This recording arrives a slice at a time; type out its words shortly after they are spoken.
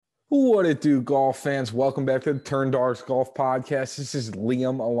What it do, golf fans? Welcome back to the Turn Dogs Golf Podcast. This is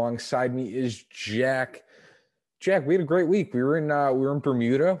Liam. Alongside me is Jack. Jack, we had a great week. We were in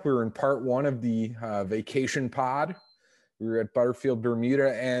Bermuda. We were in part one of the vacation pod. We were at Butterfield,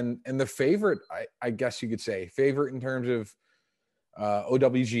 Bermuda, and the favorite, I guess you could say, favorite in terms of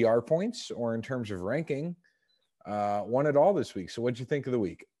OWGR points or in terms of ranking, won it all this week. So what'd you think of the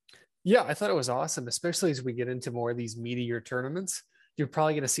week? Yeah, I thought it was awesome, especially as we get into more of these meatier tournaments. You're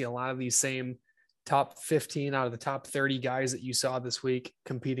probably going to see a lot of these same top 15 out of the top 30 guys that you saw this week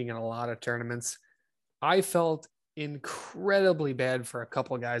competing in a lot of tournaments. I felt incredibly bad for a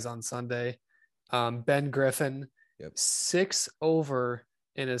couple of guys on Sunday. Ben Griffin, 6 over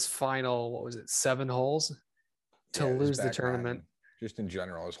in his final, 7 holes to lose the tournament. Nine, just in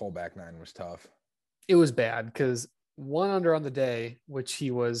general, his whole back nine was tough. It was bad because 1 under on the day, which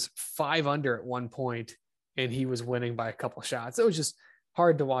he was 5 under at one point, and he was winning by a couple shots. It was just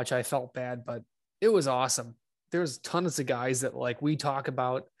hard to watch. I felt bad, but it was awesome. There's tons of guys that we talk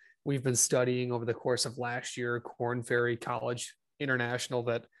about, we've been studying over the course of last year, Korn Ferry College International,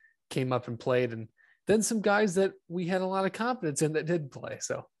 that came up and played. And then some guys that we had a lot of confidence in that did play.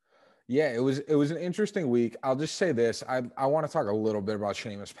 So yeah, it was an interesting week. I'll just say this. I want to talk a little bit about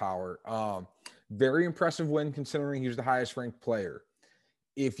Seamus Power. Very impressive win considering he was the highest ranked player.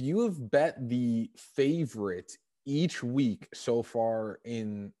 If you have bet the favorite each week so far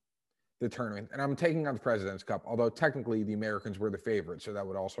in the tournament, and I'm taking out the President's Cup, although technically the Americans were the favorite, so that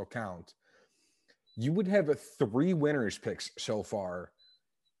would also count, you would have 3 winners picks so far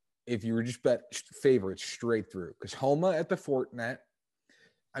if you were just bet favorites straight through. Because Homa at the Fortinet,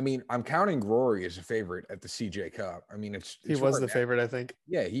 I mean, I'm counting Rory as a favorite at the CJ Cup. I mean, he was the favorite, I think.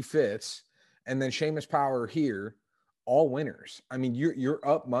 Yeah, he fits. And then Seamus Power here, all winners. I mean, you're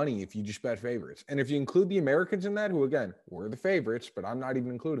up money if you just bet favorites. And if you include the Americans in that, who again were the favorites, but I'm not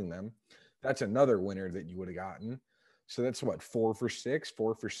even including them, that's another winner that you would have gotten. So that's what, 4 for 6,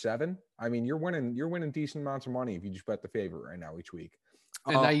 4 for 7. I mean, you're winning decent amounts of money if you just bet the favorite right now each week.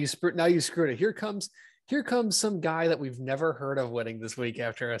 And now you screwed it. Here comes some guy that we've never heard of winning this week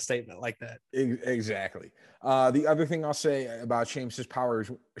after a statement like that. Exactly. The other thing I'll say about Seamus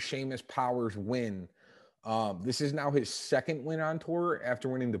Power's win. This is now his 2nd win on tour after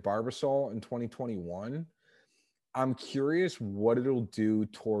winning the Barbasol in 2021. I'm curious what it'll do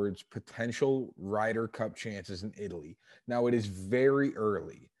towards potential Ryder Cup chances in Italy. Now, it is very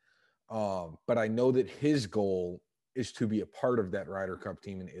early, but I know that his goal is to be a part of that Ryder Cup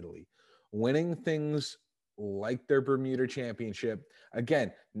team in Italy. Winning things like their Bermuda Championship,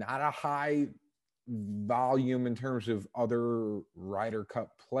 again, not a high volume in terms of other Ryder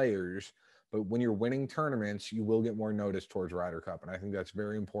Cup players, but when you're winning tournaments, you will get more notice towards Ryder Cup. And I think that's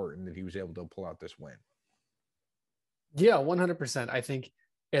very important that he was able to pull out this win. Yeah, 100%. I think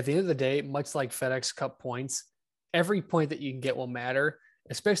at the end of the day, much like FedEx Cup points, every point that you can get will matter,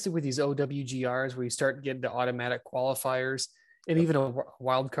 especially with these OWGRs where you start getting to automatic qualifiers and even a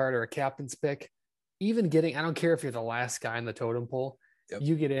wild card or a captain's pick. Even getting, I don't care if you're the last guy in the totem pole,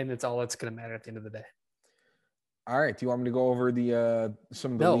 you get in, it's all that's going to matter at the end of the day. All right. Do you want me to go over the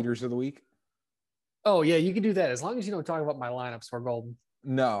some of the leaders of the week? Oh, yeah, you can do that. As long as you don't talk about my lineups, we're golden.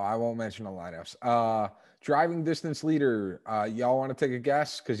 No, I won't mention the lineups. Driving distance leader, y'all want to take a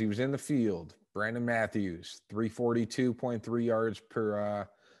guess? Because he was in the field. Brandon Matthews, 342.3 yards per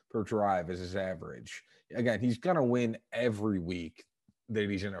drive is his average. Again, he's going to win every week that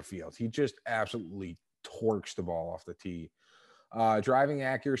he's in a field. He just absolutely torques the ball off the tee. Driving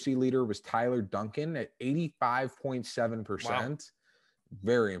accuracy leader was Tyler Duncan at 85.7%. Wow.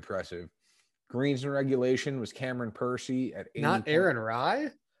 Very impressive. Greens and regulation was Cameron Percy at 80. Not Aaron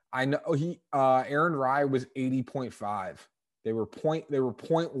Rye? I know Aaron Rye was 80.5. They were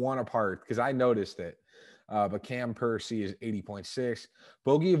 0.1 apart because I noticed it. But Cam Percy is 80.6.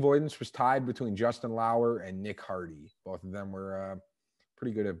 Bogey avoidance was tied between Justin Lauer and Nick Hardy. Both of them were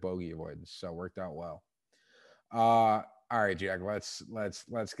pretty good at bogey avoidance, so it worked out well. All right, Jack, let's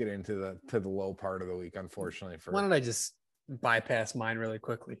get into the low part of the week, unfortunately. Why don't I just bypass mine really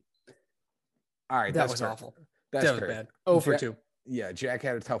quickly? All right, that was awful. That was bad. 0 for 2. Yeah, Jack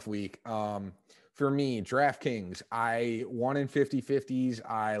had a tough week. For me, DraftKings, I won in 50-50s.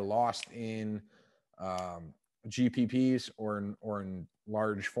 I lost in GPPs or in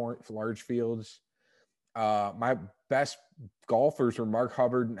large fields. My best golfers were Mark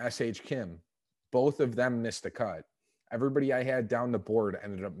Hubbard and S.H. Kim. Both of them missed the cut. Everybody I had down the board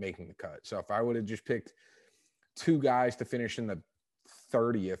ended up making the cut. So if I would have just picked 2 guys to finish in the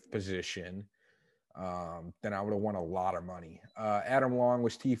 30th position, then I would have won a lot of money. Adam Long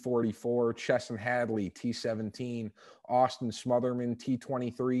was T44, Chesson Hadley T17, Austin Smotherman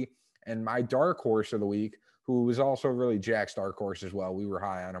T23, and my dark horse of the week, who was also really Jack's dark horse as well. We were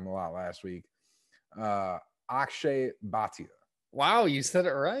high on him a lot last week. Akshay Bhatia. Wow, you said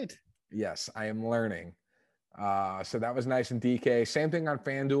it right. Yes, I am learning. So that was nice in DK. Same thing on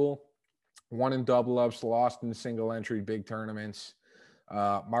FanDuel. Won in double ups, lost in single entry big tournaments.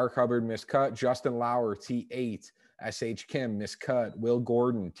 Mark Hubbard miscut. Justin Lauer T8. SH Kim miscut. Will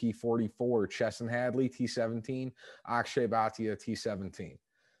Gordon T44. Chesson Hadley T17. Akshay Bhatia T17.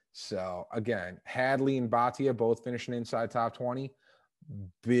 So again, Hadley and Bhatia both finishing inside top 20.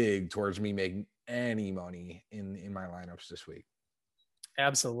 Big towards me making any money in my lineups this week.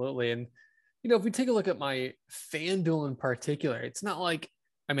 Absolutely. And, if we take a look at my FanDuel in particular, it's not like,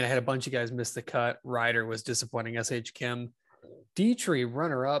 I had a bunch of guys miss the cut. Ryder was disappointing. SH Kim. Dietrich,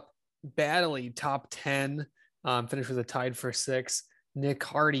 runner up. Baddeley, top 10. Finished with a tied for 6. Nick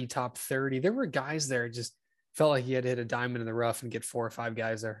Hardy, top 30. There were guys there just felt like he had to hit a diamond in the rough and get 4 or 5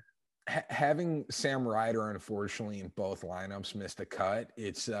 guys there. Having Sam Ryder, unfortunately, in both lineups missed a cut.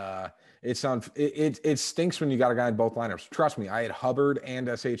 It stinks when you got a guy in both lineups. Trust me, I had Hubbard and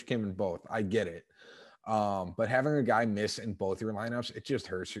SH Kim in both. I get it. But having a guy miss in both your lineups, it just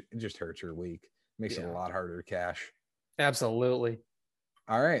hurts. It just hurts your week. Makes it a lot harder to cash. Absolutely.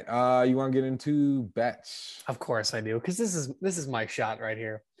 All right. You want to get into bets? Of course I do, because this is my shot right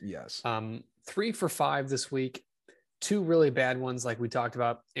here. Yes. 3 for 5 this week. 2 really bad ones, like we talked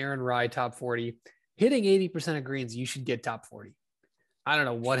about. Aaron Rai, top 40. Hitting 80% of greens, you should get top 40. I don't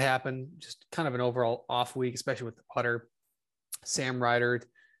know what happened. Just kind of an overall off week, especially with the putter. Sam Ryder,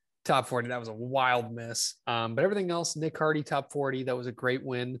 top 40. That was a wild miss. But everything else, Nick Hardy, top 40. That was a great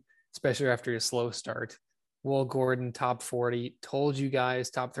win, especially after a slow start. Will Gordon, top 40. Told you guys,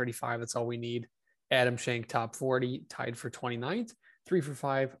 top 35. That's all we need. Adam Schenk, top 40. Tied for 29th. 3 for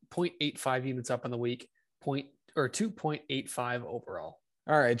 5. 0.85 units up on the week. 2.85 overall.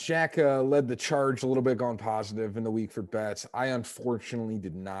 All right. Jack led the charge a little bit going positive in the week for bets. I unfortunately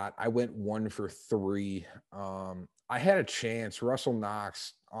did not. I went 1 for 3. I had a chance. Russell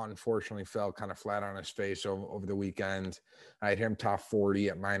Knox unfortunately fell kind of flat on his face over the weekend. I had him top 40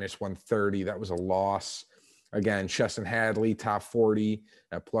 at minus 130. That was a loss. Again, Chesson Hadley, top 40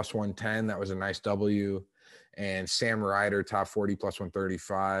 at plus 110. That was a nice W. And Sam Ryder, top 40 plus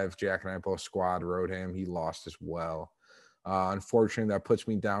 135. Jack and I both squad rode him. He lost as well. Unfortunately, that puts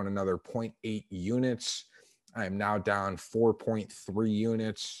me down another 0.8 units. I am now down 4.3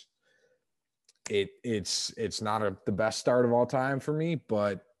 units. It's not the best start of all time for me,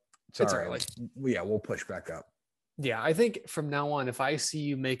 but it's all right. Early. Yeah, we'll push back up. Yeah, I think from now on, if I see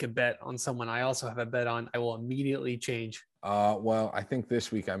you make a bet on someone I also have a bet on, I will immediately change. Well, I think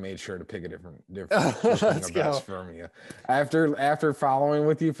this week I made sure to pick a different Let's go. From you. After following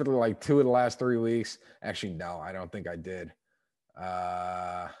with you for like 2 of the last 3 weeks. Actually, no, I don't think I did.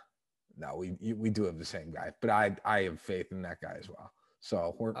 No, we do have the same guy, but I have faith in that guy as well.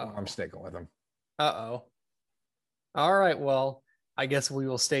 So I'm sticking with him. All right. Well, I guess we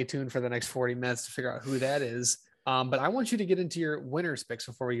will stay tuned for the next 40 minutes to figure out who that is. But I want you to get into your winners picks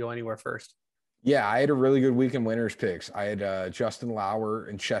before we go anywhere first. Yeah, I had a really good week in winners picks. I had Justin Lauer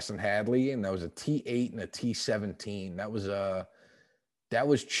and Chesson Hadley, and that was a T8 and a T17. That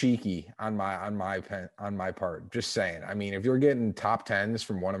was cheeky on my part. Just saying. I mean, if you're getting top 10s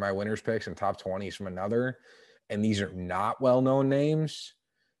from one of my winners picks and top 20s from another, and these are not well-known names,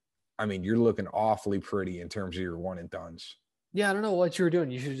 I mean, you're looking awfully pretty in terms of your one and dones. Yeah, I don't know what you were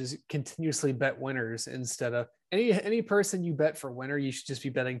doing. You should just continuously bet winners instead of any person you bet for winner. You should just be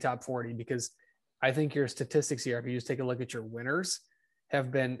betting top 40, because I think your statistics here, if you just take a look at your winners,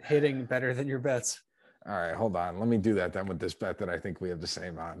 have been hitting better than your bets. All right, hold on. Let me do that then with this bet that I think we have the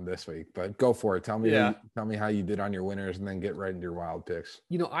same on this week. But go for it. Tell me how you did on your winners, and then get right into your wild picks.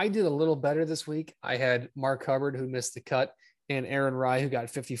 I did a little better this week. I had Mark Hubbard, who missed the cut, and Aaron Rai, who got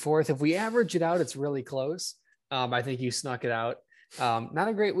 54th. If we average it out, it's really close. I think you snuck it out. Not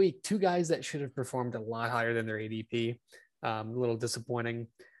a great week. 2 guys that should have performed a lot higher than their ADP. A little disappointing.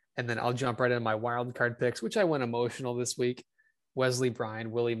 And then I'll jump right into my wild card picks, which I went emotional this week. Wesley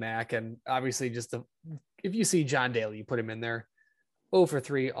Bryan, Willie Mack, and obviously if you see John Daly, you put him in there. 0 for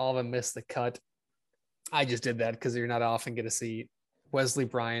 3, all of them missed the cut. I just did that because you're not often going to see Wesley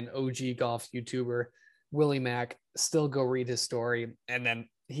Bryan, OG golf YouTuber, Willie Mack, still go read his story. And then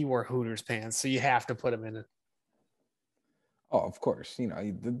he wore Hooters pants, so you have to put him in it. Oh, of course.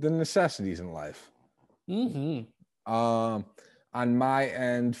 The necessities in life. Mm-hmm. On my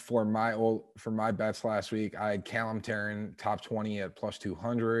end, for my bets last week, I had Callum Tarrant top 20 at plus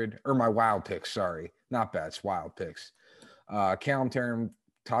 200, or my wild picks. Sorry, not bets, wild picks. Callum Tarrant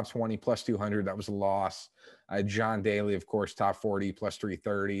top 20 plus 200. That was a loss. I had John Daly, of course, top 40 plus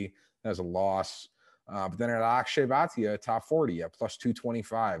 330. That was a loss. But then I had Akshay Bhatia top 40 at plus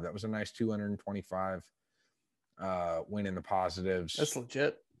 225. That was a nice 225 win in the positives. That's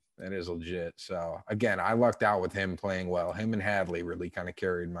legit. That is legit. So again, I lucked out with him playing well. Him and Hadley really kind of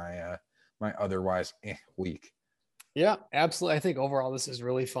carried my my otherwise week. Yeah, absolutely. I think overall this is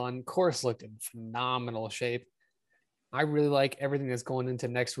really fun. Course looked in phenomenal shape. I really like everything that's going into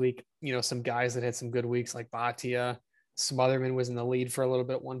next week. You know, some guys that had some good weeks like Bhatia. Smotherman was in the lead for a little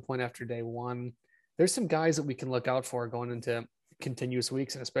bit at one point after day one. There's some guys that we can look out for going into continuous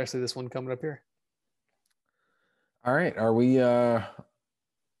weeks, and especially this one coming up here. All right. Are we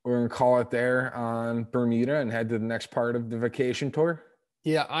we're gonna call it there on Bermuda and head to the next part of the vacation tour?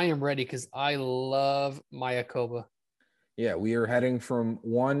 Yeah, I am ready because I love Mayakoba. Yeah, we are heading from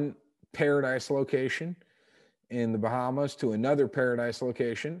one paradise location in the Bahamas to another paradise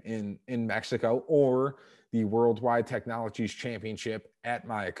location in Mexico, or the Worldwide Technologies Championship at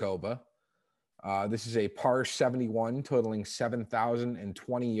Mayakoba. This is a par 71 totaling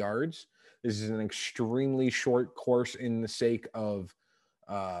 7,020 yards. This is an extremely short course in the sake of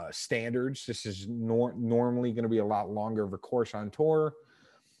standards. This is normally going to be a lot longer of a course on tour.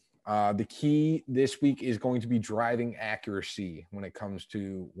 The key this week is going to be driving accuracy when it comes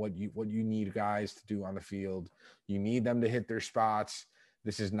to what you need guys to do on the field. You need them to hit their spots.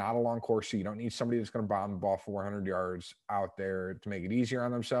 This is not a long course, so you don't need somebody that's going to bomb the ball 400 yards out there to make it easier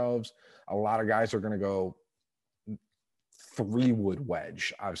on themselves. A lot of guys are going to go 3-wood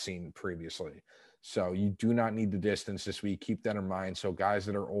wedge, I've seen previously. So you do not need the distance this week. Keep that in mind. So guys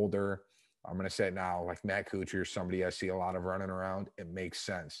that are older, I'm going to say it now, like Matt Kuchar, somebody I see a lot of running around. It makes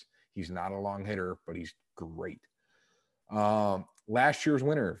sense. He's not a long hitter, but he's great. Last year's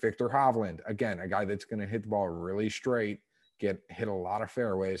winner, Victor Hovland, again, a guy that's going to hit the ball really straight, hit a lot of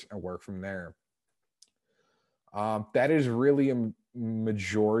fairways and work from there. That is really a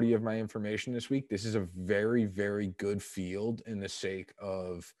majority of my information this week. This is a very, very good field in the sake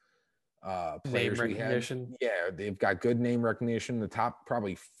of players Name we had. recognition. Yeah, they've got good name recognition. The top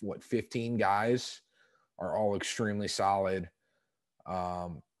probably 15 guys are all extremely solid.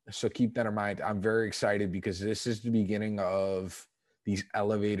 So keep that in mind. I'm very excited because this is the beginning of these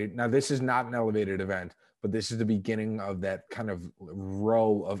elevated. Now, this is not an elevated event, but this is the beginning of that kind of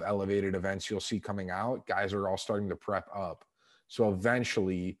row of elevated events you'll see coming out. Guys are all starting to prep up. So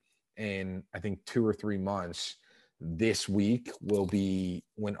eventually, in I think 2 or 3 months, this week will be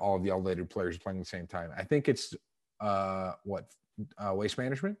when all of the elevated players are playing at the same time. I think it's waste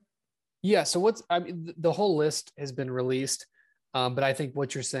management. Yeah. So the whole list has been released. But I think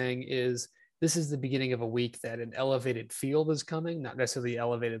what you're saying is this is the beginning of a week that an elevated field is coming, not necessarily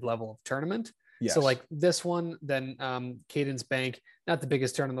elevated level of tournament. Yes. So like this one, then Cadence Bank, not the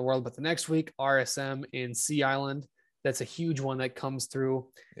biggest turn in the world, but the next week, RSM in Sea Island. That's a huge one that comes through.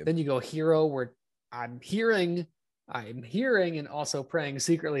 Yep. Then you go Hero, where I'm hearing and also praying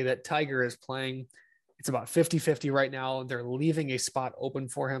secretly that Tiger is playing. It's about 50-50 right now. They're leaving a spot open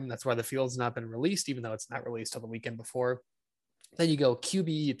for him. That's why the field's not been released, even though it's not released till the weekend before. Then you go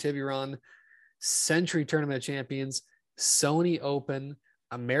QBE Tiburon, Century Tournament of Champions, Sony Open,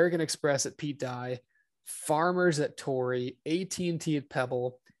 American Express at Pete Dye, Farmers at Torrey, AT&T at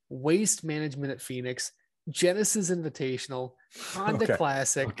Pebble, Waste Management at Phoenix, Genesis Invitational, Honda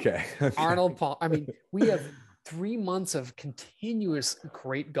Classic, Arnold Palmer. I mean, we have 3 months of continuous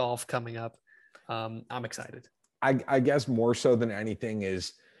great golf coming up. I'm excited. I guess more so than anything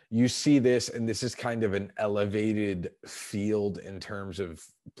is you see this, and this is kind of an elevated field in terms of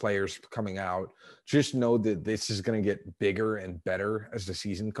players coming out. Just know that this is going to get bigger and better as the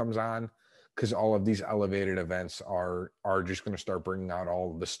season comes on, because all of these elevated events are just going to start bringing out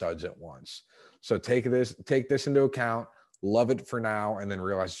all of the studs at once. So take this into account, love it for now, and then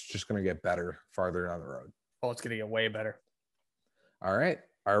realize it's just going to get better farther down the road. Oh, it's going to get way better. All right.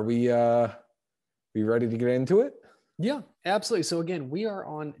 Are we ready to get into it? Yeah, absolutely. So again, we are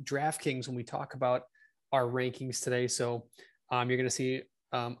on DraftKings when we talk about our rankings today. So you're going to see,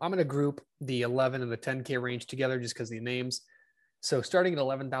 I'm going to group the 11 and the 10K range together just because of the names. So starting at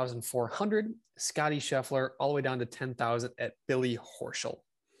 11,400, Scotty Scheffler, all the way down to 10,000 at Billy Horschel.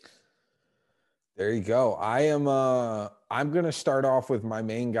 There you go. I'm going to start off with my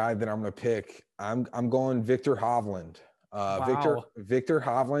main guy that I'm going to pick. I'm going Victor Hovland. Wow. Victor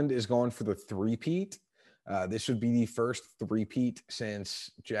Hovland is going for the three-peat. This would be the first three-peat since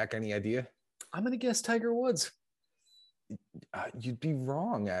Jack. Any idea? I'm going to guess Tiger Woods. You'd be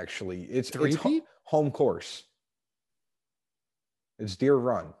wrong, actually. It's Three-peat? home course. It's Deer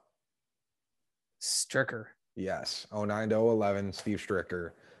Run. Stricker. Yes, 09 to 11. Steve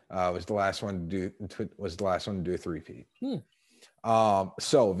Stricker was the last one to do a three-peat.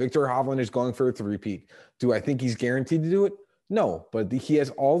 So Victor Hovland is going for a three-peat. Do I think he's guaranteed to do it? No, but he has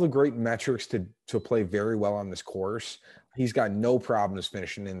all the great metrics to play very well on this course. He's got no problems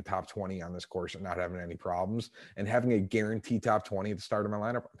finishing in the top 20 on this course and not having any problems. And having a guaranteed top 20 at the start of my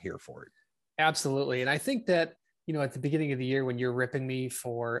lineup, I'm here for it. Absolutely. And I think that, at the beginning of the year when you're ripping me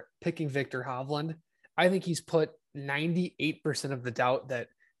for picking Victor Hovland, I think he's put 98% of the doubt that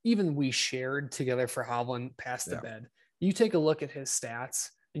even we shared together for Hovland past the bed. You take a look at his stats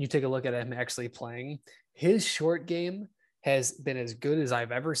and you take a look at him actually playing. His short game has been as good as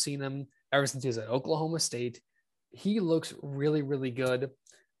I've ever seen him ever since he was at Oklahoma State. He looks really, really good.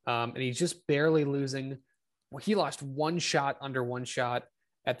 And he's just barely losing. He lost one shot under one shot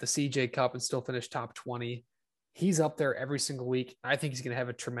at the CJ Cup and still finished top 20. He's up there every single week. I think he's going to have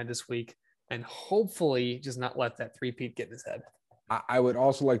a tremendous week and hopefully just not let that three-peat get in his head. I would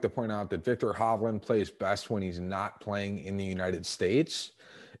also like to point out that Victor Hovland plays best when he's not playing in the United States,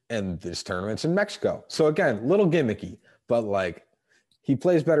 and this tournament's in Mexico. So again, little gimmicky, but like he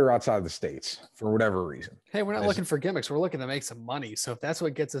plays better outside the States for whatever reason. Hey, we're not looking for gimmicks. We're looking to make some money. So if that's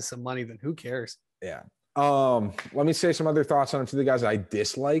what gets us some money, then who cares? Yeah. Let me say some other thoughts on a few of the guys I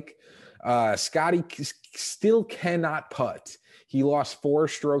dislike. Scotty still cannot putt. He lost 4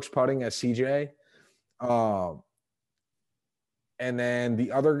 strokes putting at CJ. And then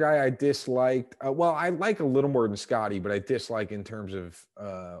the other guy I disliked, I like a little more than Scotty, but I dislike in terms of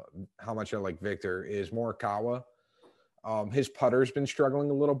how much I like Victor is Morikawa. His putter's been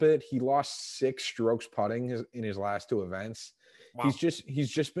struggling a little bit. He lost 6 strokes putting in his last 2 events. Wow. He's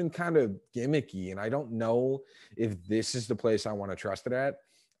just been kind of gimmicky, and I don't know if this is the place I want to trust it at.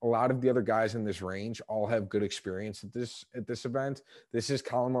 A lot of the other guys in this range all have good experience at this event. This is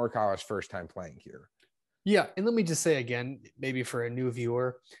Collin Morikawa's first time playing here. Yeah, and let me just say again, maybe for a new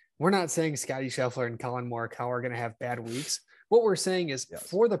viewer, we're not saying Scotty Scheffler and Collin Morikawa are going to have bad weeks. What we're saying is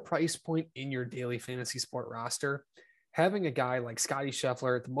for the price point in your daily fantasy sport roster, having a guy like Scotty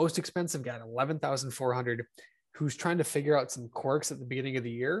Scheffler, the most expensive guy at $11,400, who's trying to figure out some quirks at the beginning of the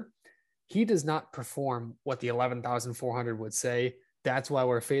year, he does not perform what the $11,400 would say. That's why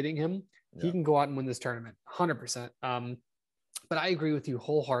we're fading him. Yeah. He can go out and win this tournament 100%. But I agree with you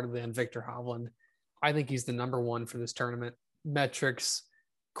wholeheartedly on Victor Hovland. I think he's the number one for this tournament. Metrics,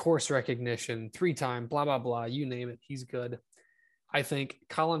 course recognition, 3-time, blah, blah, blah, you name it. He's good. I think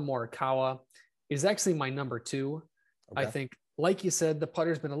Collin Morikawa is actually my number 2. Okay. I think, like you said, the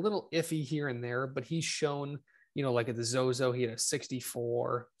putter's been a little iffy here and there, but he's shown, like at the Zozo, he had a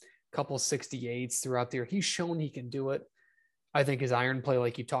 64, couple 68s throughout there. He's shown he can do it. I think his iron play,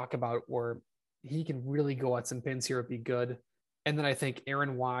 like you talk about, where he can really go at some pins here, would be good. And then I think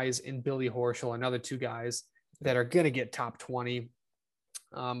Aaron Wise and Billy Horschel, another 2 guys that are going to get top 20.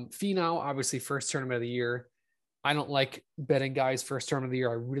 Finau, obviously, first tournament of the year. I don't like betting guys first tournament of the year.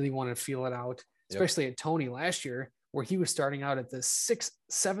 I really want to feel it out, especially at Tony last year, where he was starting out at the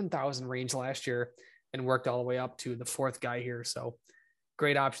 7,000 range last year and worked all the way up to the 4th guy here. So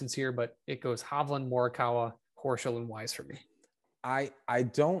great options here, but it goes Hovland, Morikawa, Horschel, and Wise for me. I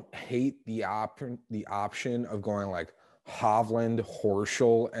don't hate the option of going like Hovland,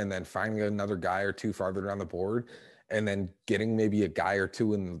 Horschel, and then finding another guy or 2 farther down the board, and then getting maybe a guy or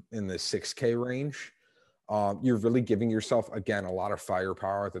 2 in the 6K range. You're really giving yourself, again, a lot of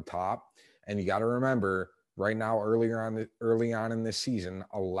firepower at the top. And you got to remember, right now, early on in this season,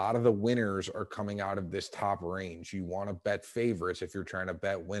 a lot of the winners are coming out of this top range. You want to bet favorites if you're trying to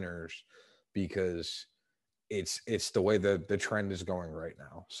bet winners, because it's the way the trend is going right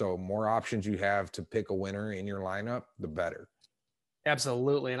now. So more options you have to pick a winner in your lineup, the better.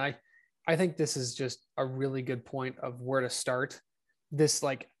 Absolutely. And I think this is just a really good point of where to start. This,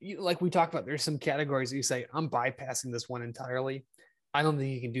 like we talked about, there's some categories that you say, I'm bypassing this one entirely. I don't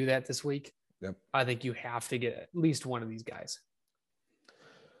think you can do that this week. Yep. I think you have to get at least one of these guys.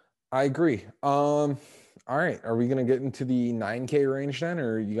 I agree. All right. Are we going to get into the 9K range then,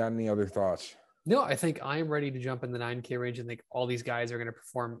 or you got any other thoughts? No, I think I am ready to jump in the 9K range and think all these guys are going to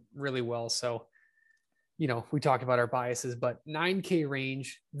perform really well. So, we talk about our biases, but 9K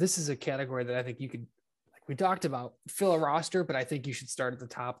range, this is a category that I think you could, like we talked about, fill a roster, but I think you should start at the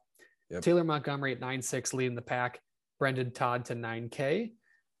top. Yep. Taylor Montgomery at 9.6 leading the pack, Brendan Todd to 9K.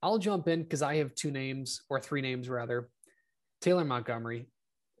 I'll jump in because I have 3 names rather. Taylor Montgomery,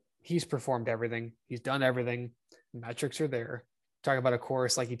 he's performed everything. He's done everything. Metrics are there. Talk about a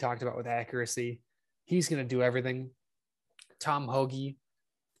course like he talked about with accuracy. He's going to do everything. Tom Hoagie.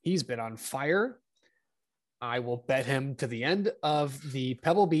 He's been on fire. I will bet him to the end of the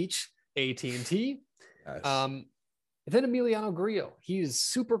Pebble Beach AT&T. Yes. Then Emiliano Grillo. He's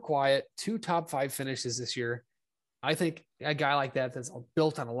super quiet. 2 top 5 finishes this year. I think a guy like that that's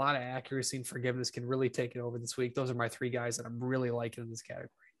built on a lot of accuracy and forgiveness can really take it over this week. Those are my 3 guys that I'm really liking in this category.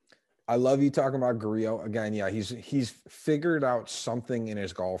 I love you talking about Grillo again. Yeah, he's figured out something in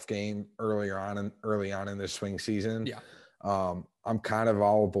his golf game early on in this swing season. Yeah. I'm kind of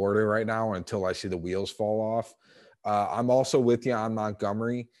all aboard it right now until I see the wheels fall off. I'm also with you on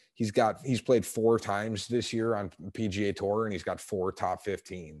Montgomery. He's played 4 times this year on PGA Tour, and he's got 4 top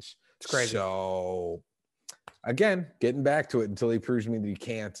 15s. It's crazy. So again, getting back to it until he proves me that he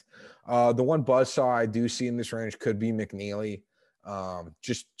can't. The one buzzsaw I do see in this range could be McNeely.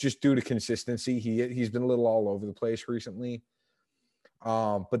 Just due to consistency. He's been a little all over the place recently.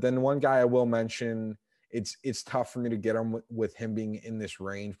 But then one guy I will mention, it's tough for me to get him with him being in this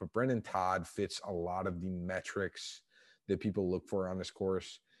range, but Brendan Todd fits a lot of the metrics that people look for on this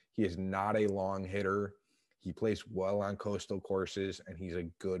course. He is not a long hitter. He plays well on coastal courses, and he's a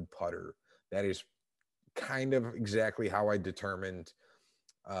good putter. That is kind of exactly how I determined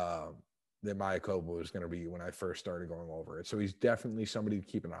that Mayakoba was going to be when I first started going over it. So he's definitely somebody to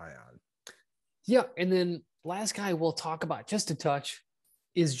keep an eye on. Yeah. And then last guy we'll talk about just a touch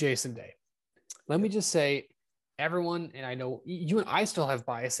is Jason Day. Let me just say, everyone, and I know you and I still have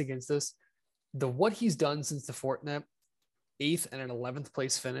bias against this, what he's done since the Fortinet, 8th and an 11th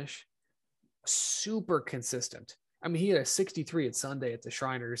place finish, super consistent. I mean, he had a 63 at Sunday at the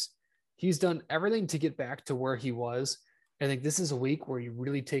Shriners. He's done everything to get back to where he was. I think this is a week where you're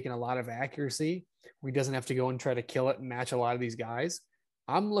really taking a lot of accuracy, where he doesn't have to go and try to kill it and match a lot of these guys.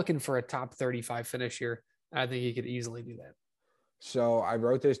 I'm looking for a top 35 finish here. I think he could easily do that. So I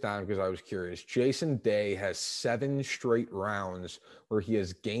wrote this down because I was curious. Jason Day has 7 straight rounds where he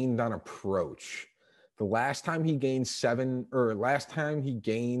has gained on approach. The last time he gained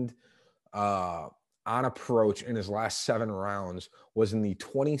on approach in his last 7 rounds was in the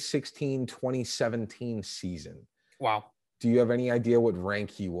 2016-2017 season. Wow. Do you have any idea what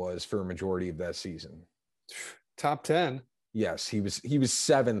rank he was for a majority of that season? Top 10. Yes, he was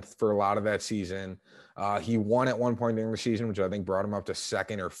 7th for a lot of that season. He won at one point during the season, which I think brought him up to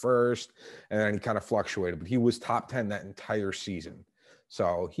 2nd or 1st, and then he kind of fluctuated. But he was top 10 that entire season.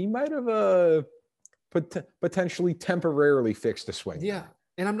 So he might have potentially temporarily fixed the swing. Yeah,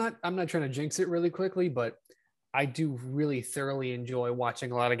 and I'm not trying to jinx it really quickly, but I do really thoroughly enjoy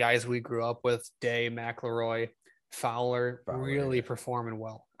watching a lot of guys we grew up with, Day, McIlroy, Fowler really performing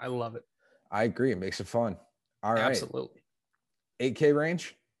well. I love it. I agree. It makes it fun. All right. Absolutely. 8K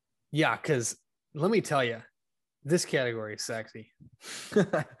range? Yeah, because let me tell you, this category is sexy.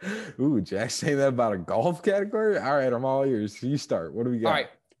 Ooh, Jack saying that about a golf category? All right, I'm all ears. You start. What do we got? All right.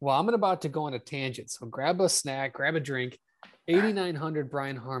 Well, I'm about to go on a tangent. So grab a snack, grab a drink. 8,900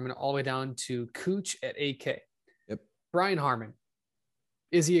 Brian Harman all the way down to Cooch at 8K. Yep. Brian Harman.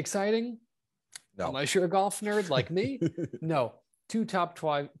 Is he exciting? No. Unless you're a golf nerd like me. No. 2 top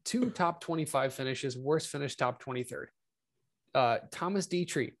 25 finishes, worst finish top 23rd. Thomas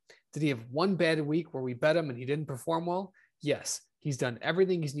Dietrich. Did he have one bad week where we bet him and he didn't perform well? Yes. He's done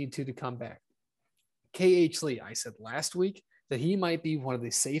everything he's needed to come back. KH Lee, I said last week that he might be one of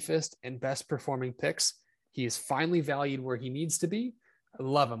the safest and best performing picks. He is finally valued where he needs to be. I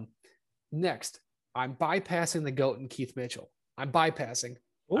love him. Next, I'm bypassing the GOAT and Keith Mitchell. I'm bypassing.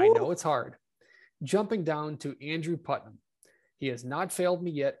 Ooh. I know it's hard. Jumping down to Andrew Putnam. He has not failed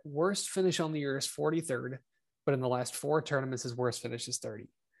me yet. Worst finish on the year is 43rd, but in the last 4 tournaments, his worst finish is 30.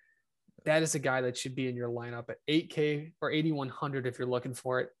 That is a guy that should be in your lineup at 8K or 8,100 if you're looking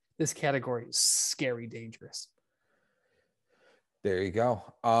for it. This category is scary dangerous. There you go.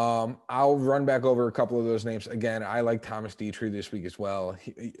 I'll run back over a couple of those names. Again, I like Thomas Dietrich this week as well.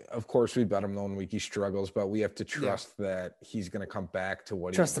 Of course, we bet him the one week he struggles, but we have to trust that he's going to come back to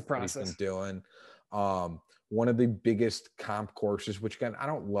what he's been doing. One of the biggest comp courses, which again, I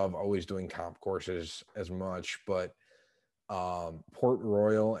don't love always doing comp courses as much, but Port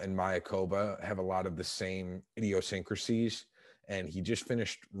Royal and Mayakoba have a lot of the same idiosyncrasies, and he just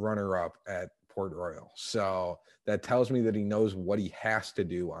finished runner-up at Port Royal. So that tells me that he knows what he has to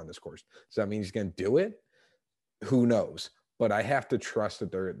do on this course. Does that mean he's going to do it? Who knows? But I have to trust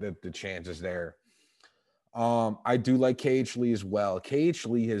that the chance is there. I do like KH Lee as well. KH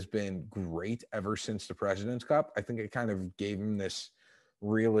Lee has been great ever since the President's Cup. I think it kind of gave him this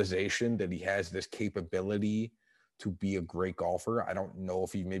realization that he has this capability to be a great golfer. I don't know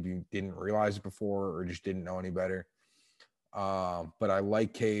if he maybe didn't realize it before or just didn't know any better. But I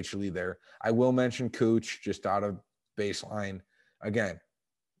like KH Lee there. I will mention Cooch just out of baseline. Again,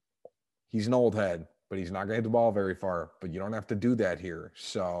 he's an old head, but he's not going to hit the ball very far. But you don't have to do that here.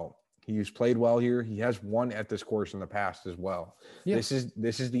 So he's played well here. He has won at this course in the past as well. Yeah. This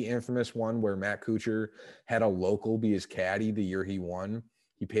is the infamous one where Matt Kuchar had a local be his caddy the year he won.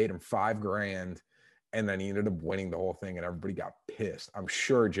 He paid him $5,000, and then he ended up winning the whole thing, and everybody got pissed. I'm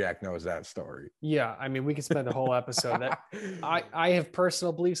sure Jack knows that story. Yeah, I mean, we could spend the whole episode. That I have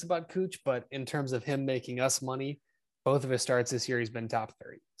personal beliefs about Cooch, but in terms of him making us money, both of his starts this year, he's been top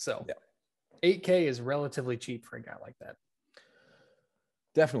 30. So yeah. $8K is relatively cheap for a guy like that.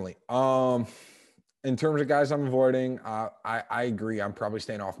 Definitely. In terms of guys I'm avoiding, I agree. I'm probably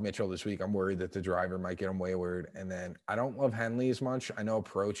staying off Mitchell this week. I'm worried that the driver might get him wayward. And then I don't love Henley as much. I know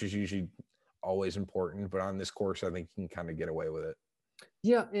approach is usually always important, but on this course, I think you can kind of get away with it.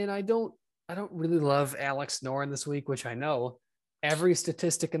 Yeah, and I don't really love Alex Noren this week, which I know every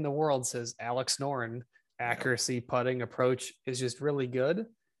statistic in the world says Alex Noren accuracy, putting, approach is just really good.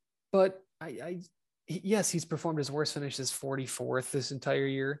 But yes, he's performed his worst finish as 44th this entire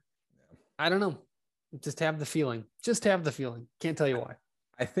year. Yeah. I don't know. Just have the feeling. Can't tell you why.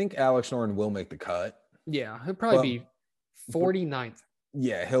 I think Alex Noren will make the cut. Yeah, he'll probably be 49th.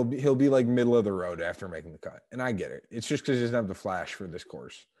 Yeah, he'll be like middle of the road after making the cut. And I get it. It's just because he doesn't have the flash for this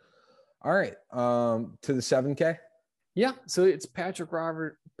course. All right. To the 7K. Yeah. So it's Patrick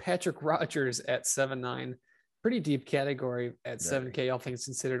Rogers at 7.9. Pretty deep category at 7K, all things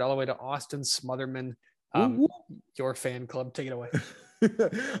considered, all the way to Austin Smotherman. Your fan club. Take it away.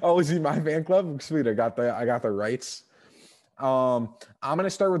 Oh, is he my fan club? Sweet. I got the rights. I'm going to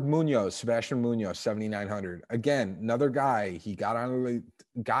start with Munoz, Sebastian Munoz, 7,900. Again, another guy. He got onto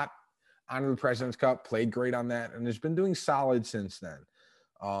the President's Cup, played great on that, and has been doing solid since then.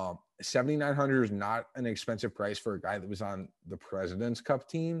 7,900 is not an expensive price for a guy that was on the President's Cup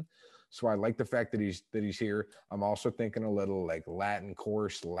team. So I like the fact that he's here. I'm also thinking a little like Latin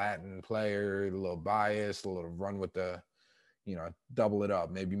course, Latin player, a little bias, a little run with the, double it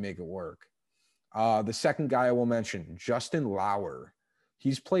up, maybe make it work. The second guy I will mention, Justin Lauer.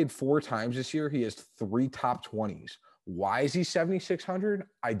 He's played 4 times this year. He has 3 top 20s. Why is he 7,600?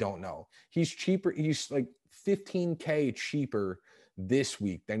 I don't know. He's cheaper. He's like 15K cheaper this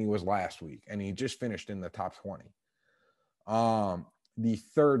week than he was last week. And he just finished in the top 20. The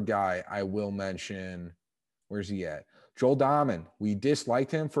third guy I will mention, where's he at? Joel Dahman. We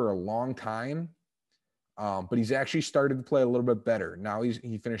disliked him for a long time. But he's actually started to play a little bit better. Now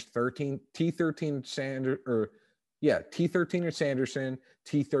he finished T13 at Sanderson,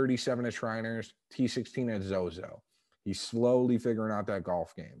 T37 at Shriners, T16 at Zozo. He's slowly figuring out that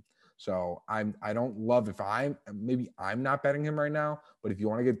golf game. So I don't love I'm not betting him right now, but if you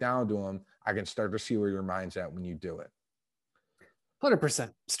want to get down to him, I can start to see where your mind's at when you do it.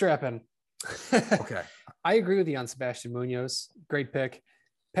 100%. Strap in. Okay. I agree with you on Sebastian Munoz. Great pick.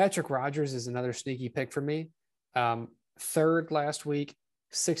 Patrick Rogers is another sneaky pick for me. 3rd last week,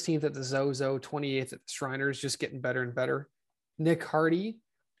 16th at the Zozo, 28th at the Shriners, just getting better and better. Nick Hardy,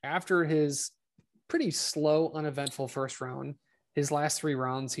 after his pretty slow, uneventful first round, his last 3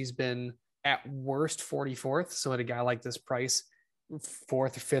 rounds, he's been at worst 44th. So at a guy like this price, 4th or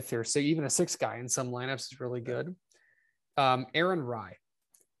 5th or so, even a 6th guy in some lineups is really good. Aaron Rye.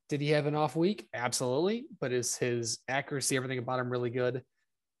 Did he have an off week? Absolutely. But is his accuracy, everything about him really good?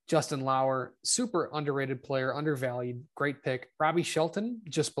 Justin Lauer, super underrated player, undervalued, great pick. Robbie Shelton,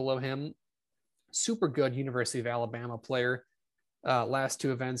 just below him, super good University of Alabama player. Last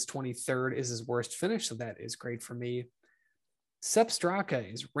 2 events, 23rd is his worst finish, so that is great for me. Sepp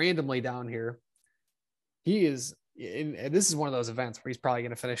Straka is randomly down here. He is, this is one of those events where he's probably going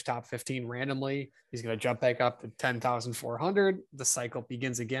to finish top 15 randomly. He's going to jump back up to 10,400. The cycle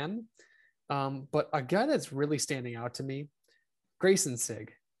begins again. But a guy that's really standing out to me, Grayson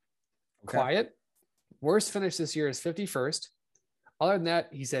Sigg. Okay. Quiet. Worst finish this year is 51st. Other than that,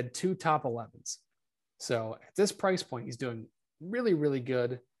 he's had 2 top 11s. So at this price point, he's doing really, really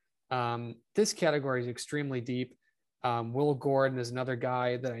good. This category is extremely deep. Will Gordon is another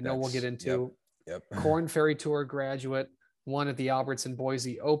guy that I know we'll get into. Yep. Korn Ferry Tour graduate, won at the Albertson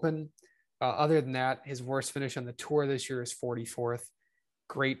Boise Open. Other than that, his worst finish on the tour this year is 44th.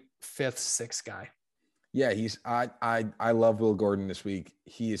 Great 5th, 6th guy. Yeah, I love Will Gordon this week.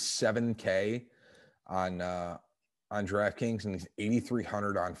 He is 7K on DraftKings and he's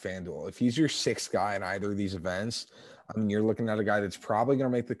 8,300 on FanDuel. If he's your 6th guy in either of these events, I mean, you're looking at a guy that's probably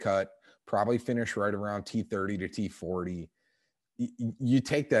going to make the cut, probably finish right around T30 to T40. You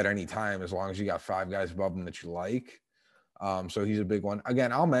take that anytime as long as you got 5 guys above him that you like. So he's a big one.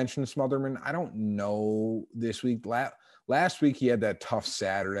 Again, I'll mention Smotherman. I don't know this week. Last week he had that tough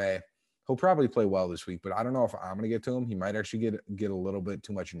Saturday. He'll probably play well this week, but I don't know if I'm going to get to him. He might actually get a little bit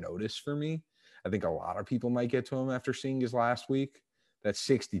too much notice for me. I think a lot of people might get to him after seeing his last week. That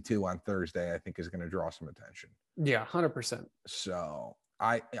 62 on Thursday, I think, is going to draw some attention. Yeah, 100%. So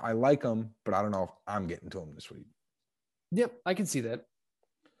I like him, but I don't know if I'm getting to him this week. Yep, I can see that.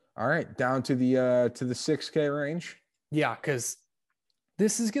 All right, down to the 6K range. Yeah, because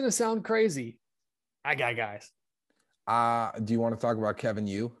this is going to sound crazy. I got guys. Do you want to talk about Kevin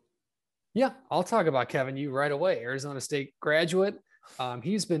Yu? Yeah, I'll talk about Kevin Yu right away. Arizona State graduate.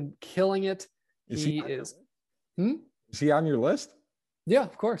 He's been killing it. Is he on your list? Yeah,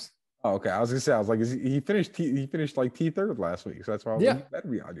 of course. Oh, okay. I was gonna say, I was like, he finished like T3rd last week, so that's why I was like, he better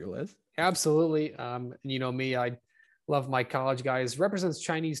be on your list. Absolutely. You know me, I love my college guys. Represents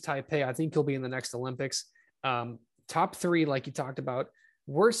Chinese Taipei. I think he'll be in the next Olympics. Top 3, like you talked about.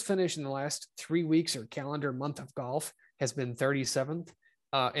 Worst finish in the last 3 weeks or calendar month of golf has been 37th.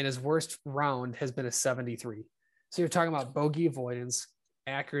 And his worst round has been a 73. So you're talking about bogey avoidance,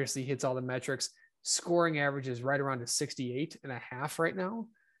 accuracy hits all the metrics, scoring average is right around a 68.5 right now.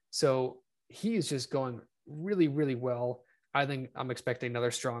 So he is just going really, really well. I think I'm expecting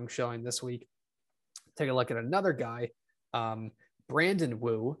another strong showing this week. Take a look at another guy, Brandon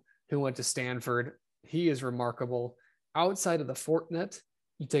Wu, who went to Stanford. He is remarkable. Outside of the Fortinet,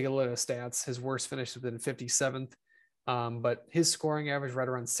 you take a look at his stats. His worst finish has been 57th. But his scoring average right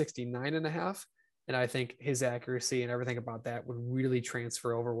around 69.5. And I think his accuracy and everything about that would really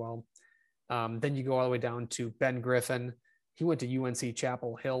transfer over well. Then you go all the way down to Ben Griffin. He went to UNC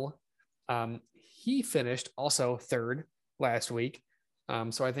Chapel Hill. He finished also 3rd last week.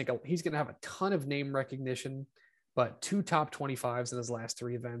 So I think he's going to have a ton of name recognition, but 2 top 25s in his last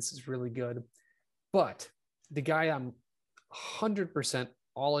 3 events is really good. But the guy I'm 100%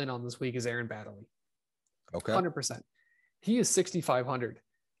 all in on this week is Aaron Baddeley. Okay. 100%. He is 6,500.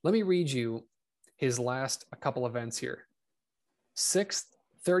 Let me read you his last a couple events here. 6th,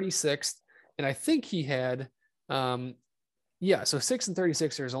 36th, and I think he had, so 6th and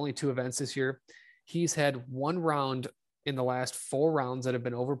 36, there's only 2 events this year. He's had 1 round in the last 4 rounds that have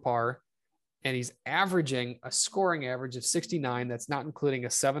been over par, and he's averaging a scoring average of 69. That's not including a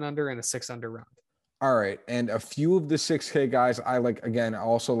 7 under and a 6 under round. All right. And a few of the 6K guys I like, again, I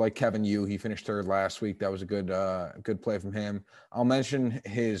also like Kevin Yu. He finished 3rd last week. That was a good play from him. I'll mention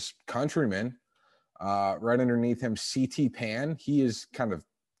his countryman right underneath him, CT Pan. He is kind of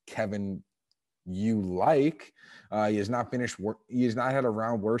Kevin Yu like. He has not had a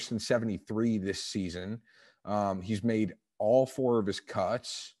round worse than 73 this season. He's made all 4 of his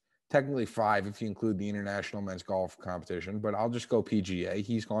cuts. Technically 5 if you include the International Men's Golf Competition, but I'll just go PGA.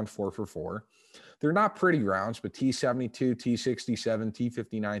 He's gone 4 for 4. They're not pretty rounds, but T72, T67,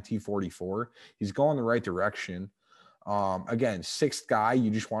 T59, T44. He's going the right direction. Again, 6th guy,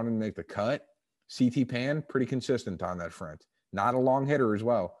 you just want him to make the cut. CT Pan, pretty consistent on that front. Not a long hitter as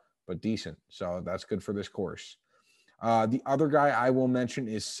well, but decent. So that's good for this course. The other guy I will mention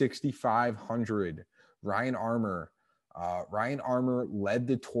is 6,500, Ryan Armour. Ryan Armour led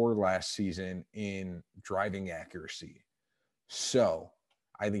the tour last season in driving accuracy. So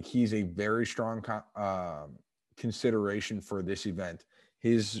I think he's a very strong consideration for this event.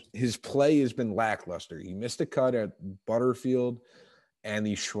 His play has been lackluster. He missed a cut at Butterfield and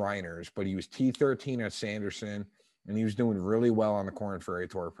the Shriners, but he was T13 at Sanderson, and he was doing really well on the Korn Ferry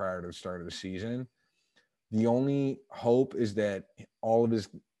Tour prior to the start of the season. The only hope is that all of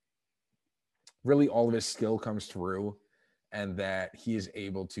his skill comes through and that he is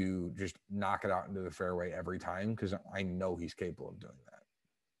able to just knock it out into the fairway every time, because I know he's capable of doing that.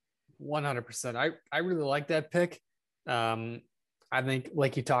 100%. I really like that pick. I think,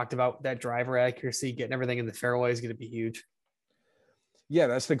 like you talked about, that driver accuracy, getting everything in the fairway is going to be huge. Yeah,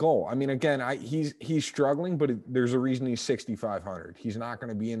 that's the goal. I mean, again, he's struggling, but there's a reason he's 6,500. He's not going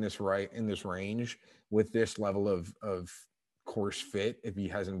to be in this range with this level of course fit if he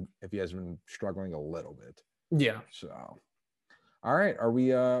hasn't been struggling a little bit. Yeah. So, all right, are we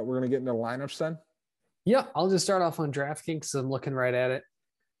we're going to get into lineups then? Yeah, I'll just start off on DraftKings because I'm looking right at it.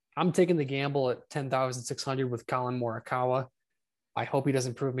 I'm taking the gamble at 10,600 with Colin Morikawa. I hope he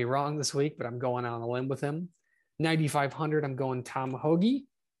doesn't prove me wrong this week, but I'm going on a limb with him. 9,500, I'm going Tom Hoagie.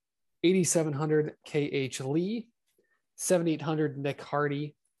 8,700, KH Lee. 7,800, Nick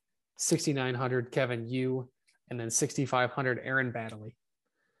Hardy. 6,900, Kevin Yu. And then 6,500, Aaron Baddeley.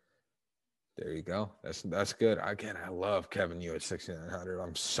 There you go. That's good. Again, I love Kevin Yu at 6,900.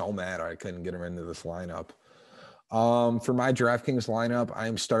 I'm so mad I couldn't get him into this lineup. For my DraftKings lineup, I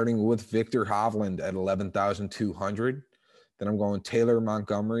am starting with Victor Hovland at 11,200. Then I'm going Taylor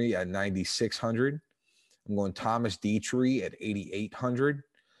Montgomery at 9,600. I'm going Thomas Dietrich at 8,800.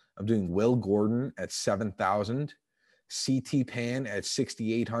 I'm doing Will Gordon at 7,000, CT Pan at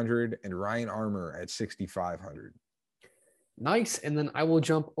 6,800, and Ryan Armour at 6,500. Nice. And then I will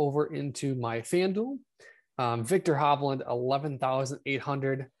jump over into my FanDuel. Victor Hovland,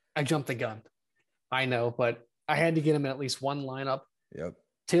 11,800. I jumped the gun. I know, but I had to get him in at least one lineup. Yep.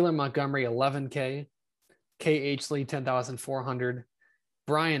 Taylor Montgomery, 11K. KH Lee, 10,400.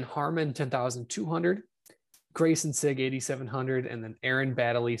 Brian Harmon, 10,200. Grayson Sig, 8,700. And then Aaron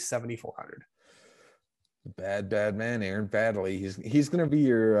Baddeley, 7,400. Bad man, Aaron Baddeley. He's gonna be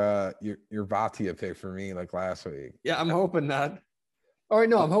your Vatia pick for me, like last week. Yeah, I'm hoping that. Or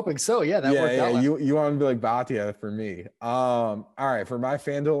no, I'm hoping so. Yeah, that worked out. You want to be like Vatia for me. All right, for my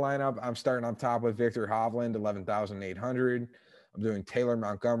FanDuel lineup, I'm starting on top with Victor Hovland, 11,800. I'm doing Taylor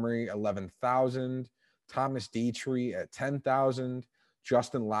Montgomery, 11,000. Thomas Dietrich at 10,000.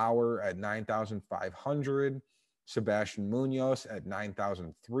 Justin Lauer at 9,500. Sebastian Munoz at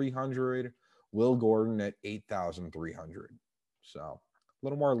 9,300. Will Gordon at 8,300. So a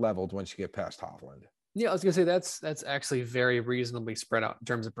little more leveled once you get past Hovland. Yeah, I was gonna say that's actually very reasonably spread out in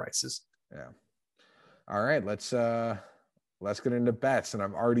terms of prices. Yeah. All right, let's get into bets, and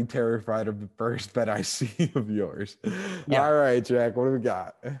I'm already terrified of the first bet I see of yours. Yeah. All right, Jack, what do we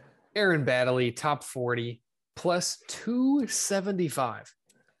got? Aaron Baddeley, top 40, plus 275.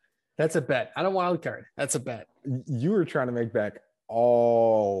 That's a bet. I don't wild card. That's a bet. You were trying to make back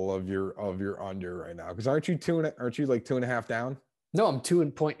all of your under right now, because aren't you like 2.5 down? No, I'm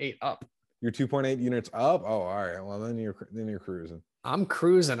 2.8 up. You're 2.8 units up. Oh, all right. Well, then you're cruising. I'm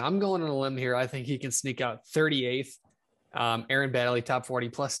cruising. I'm going on a limb here. I think he can sneak out 38th. Aaron Baddeley, top 40,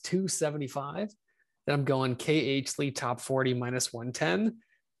 plus 275. Then I'm going KH Lee, top 40, minus 110.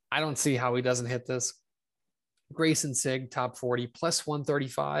 I don't see how he doesn't hit this. Grayson Sig, top 40, plus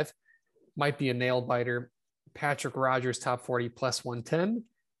 135. Might be a nail biter. Patrick Rogers, top 40, plus 110.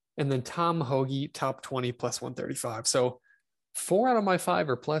 And then Tom Hoagie, top 20, plus 135. So 4 out of my 5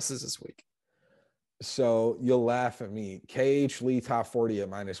 are pluses this week. So you'll laugh at me. KH Lee, top 40 at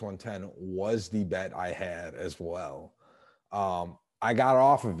minus 110 was the bet I had as well. I got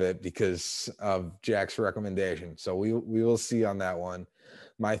off of it because of Jack's recommendation. So we will see on that one.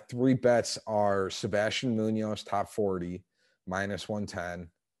 My 3 bets are Sebastian Munoz, top 40, minus 110.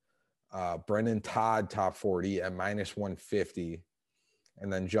 Brendan Todd, top 40 at minus 150.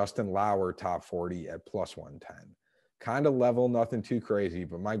 And then Justin Lauer, top 40 at plus 110. Kind of level, nothing too crazy.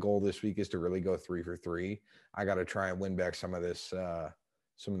 But my goal this week is to really go 3 for 3. I got to try and win back some of this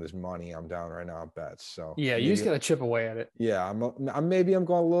money I'm down right now on bets. So yeah, you just got to chip away at it. Yeah, I'm going a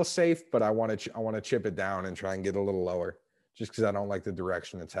little safe, but I want to chip it down and try and get a little lower, just because I don't like the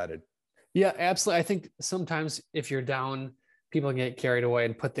direction it's headed. Yeah, absolutely. I think sometimes if you're down, people can get carried away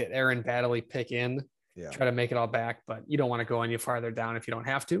and put the Aaron Baddeley pick in, try to make it all back, but you don't want to go any farther down if you don't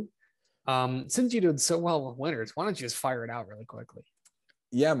have to. Since you did so well with winners, why don't you just fire it out really quickly?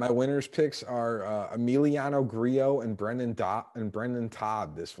 Yeah, my winners picks are Emiliano Grillo and Brendan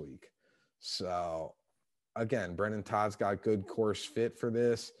Todd this week. So again, Brendan Todd's got good course fit for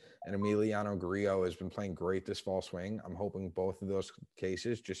this, and Emiliano Grillo has been playing great this fall swing. I'm hoping both of those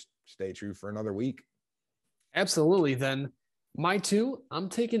cases just stay true for another week. Absolutely. Then my 2, I'm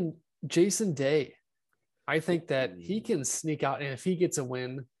taking Jason Day. I think that he can sneak out, and if he gets a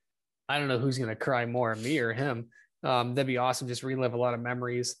win, I don't know who's going to cry more, me or him. That'd be awesome. Just relive a lot of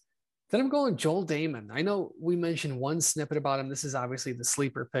memories. Then I'm going Joel Damon. I know we mentioned one snippet about him. This is obviously the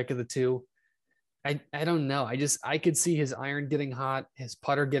sleeper pick of the 2. I don't know. I could see his iron getting hot, his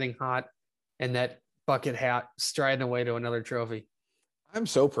putter getting hot, and that bucket hat striding away to another trophy. I'm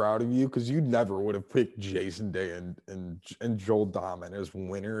so proud of you, because you never would have picked Jason Day and Joel Damon as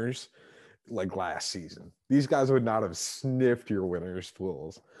winners like last season. These guys would not have sniffed your winners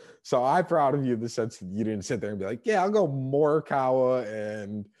pools. So I'm proud of you in the sense that you didn't sit there and be like, yeah, I'll go Morikawa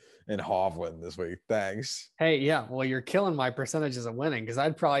and Hovland this week. Thanks. Hey, yeah. Well, you're killing my percentages of winning, because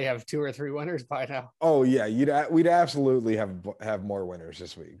I'd probably have 2 or 3 winners by now. Oh yeah. We'd absolutely have more winners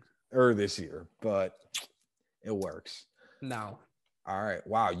this week or this year, but it works. No. All right.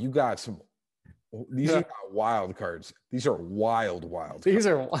 Wow. You got some, these are not wild cards. These are wild cards. These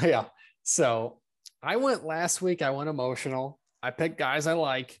are, yeah. So I went last week. I went emotional. I picked guys I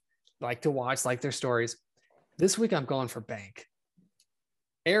like to watch, like their stories. This week I'm going for bank.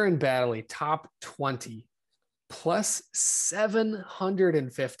 Aaron Baddeley, top 20, plus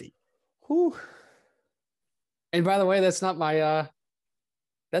 750. Whew. And by the way, that's not my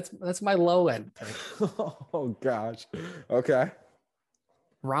that's my low end pick. Oh gosh. Okay.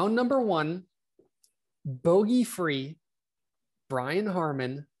 Round number 1, bogey free, Brian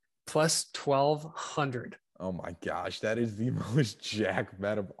Harmon, plus 1,200. Oh my gosh, that is the most jack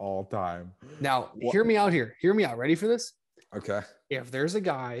bet of all time. Now, What? hear me out here. Hear me out. Ready for this? Okay. If there's a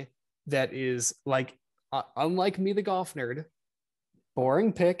guy that is like, unlike me, the golf nerd,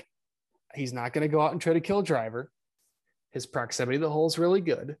 boring pick, he's not going to go out and try to kill driver. His proximity to the hole is really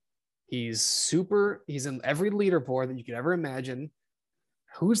good. He's in every leaderboard that you could ever imagine.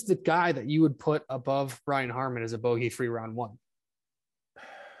 Who's the guy that you would put above Ryan Harmon as a bogey-free round one?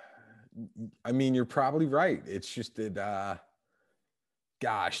 I mean, you're probably right. It's just that,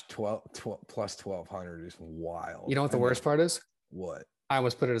 gosh, 12 plus 1,200 is wild. You know what the worst part is? What? I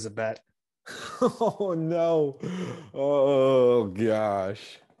almost put it as a bet. Oh, no. Oh,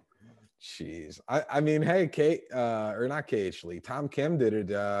 gosh. Jeez. I mean, hey, or not KH Lee, Tom Kim did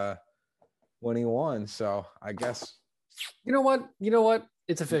it when he won. So I guess. You know what?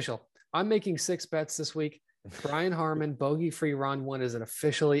 It's official. I'm making 6 bets this week. Brian Harmon, bogey-free round one is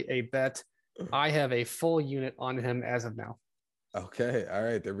officially a bet. I have a full unit on him as of now. Okay. All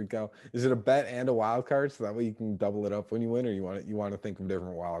right. There we go. Is it a bet and a wild card? So that way you can double it up when you win, or you want to think of a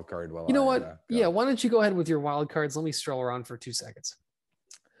different wild card? You know what? Yeah. Why don't you go ahead with your wild cards? Let me stroll around for 2 seconds.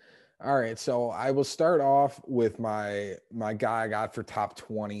 All right. So I will start off with my guy I got for top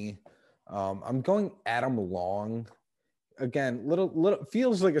 20. I'm going Adam Long. Again, little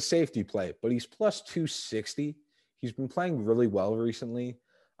feels like a safety play, but he's plus 260. He's been playing really well recently.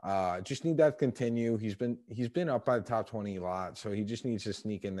 Just need that to continue. He's been up by the top 20 a lot, so he just needs to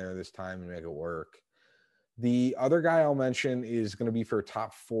sneak in there this time and make it work. The other guy I'll mention is going to be for a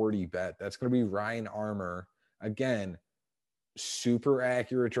top 40 bet. That's going to be Ryan Armour. Again, super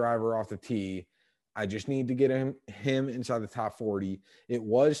accurate driver off the tee. I just need to get him inside the top 40. It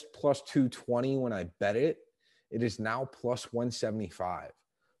was plus 220 when I bet it. It is now plus 175.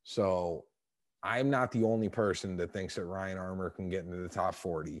 So I'm not the only person that thinks that Ryan Armour can get into the top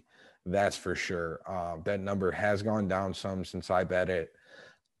 40. That's for sure. That number has gone down some since I bet it.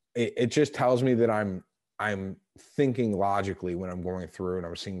 It just tells me that I'm thinking logically when I'm going through and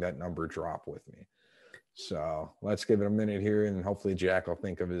I'm seeing that number drop with me. So let's give it a minute here, and hopefully Jack will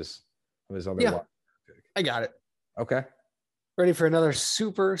think of his other. Yeah, I got it. Okay. Ready for another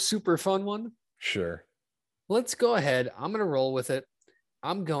super, super fun one? Sure. Let's go ahead. I'm going to roll with it.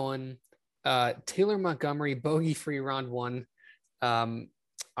 I'm going Taylor Montgomery, bogey-free round one.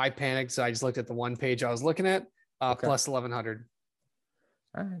 I panicked, so I just looked at the one page I was looking at, okay. Plus 1,100.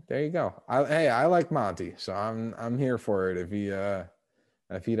 All right, there you go. I like Monty, so I'm here for it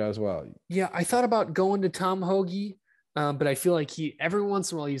if he does well. Yeah, I thought about going to Tom Hoagie, but I feel like every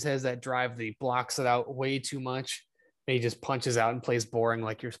once in a while he has that drive that he blocks it out way too much. And he just punches out and plays boring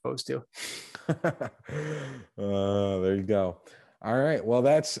like you're supposed to. There you go. All right. Well,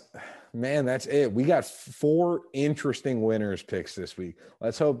 that's it. We got 4 interesting winners picks this week.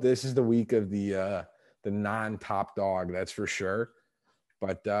 Let's hope this is the week of the non-top dog. That's for sure.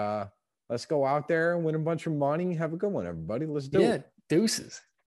 But let's go out there and win a bunch of money. Have a good one, everybody. Let's do it. Deuces.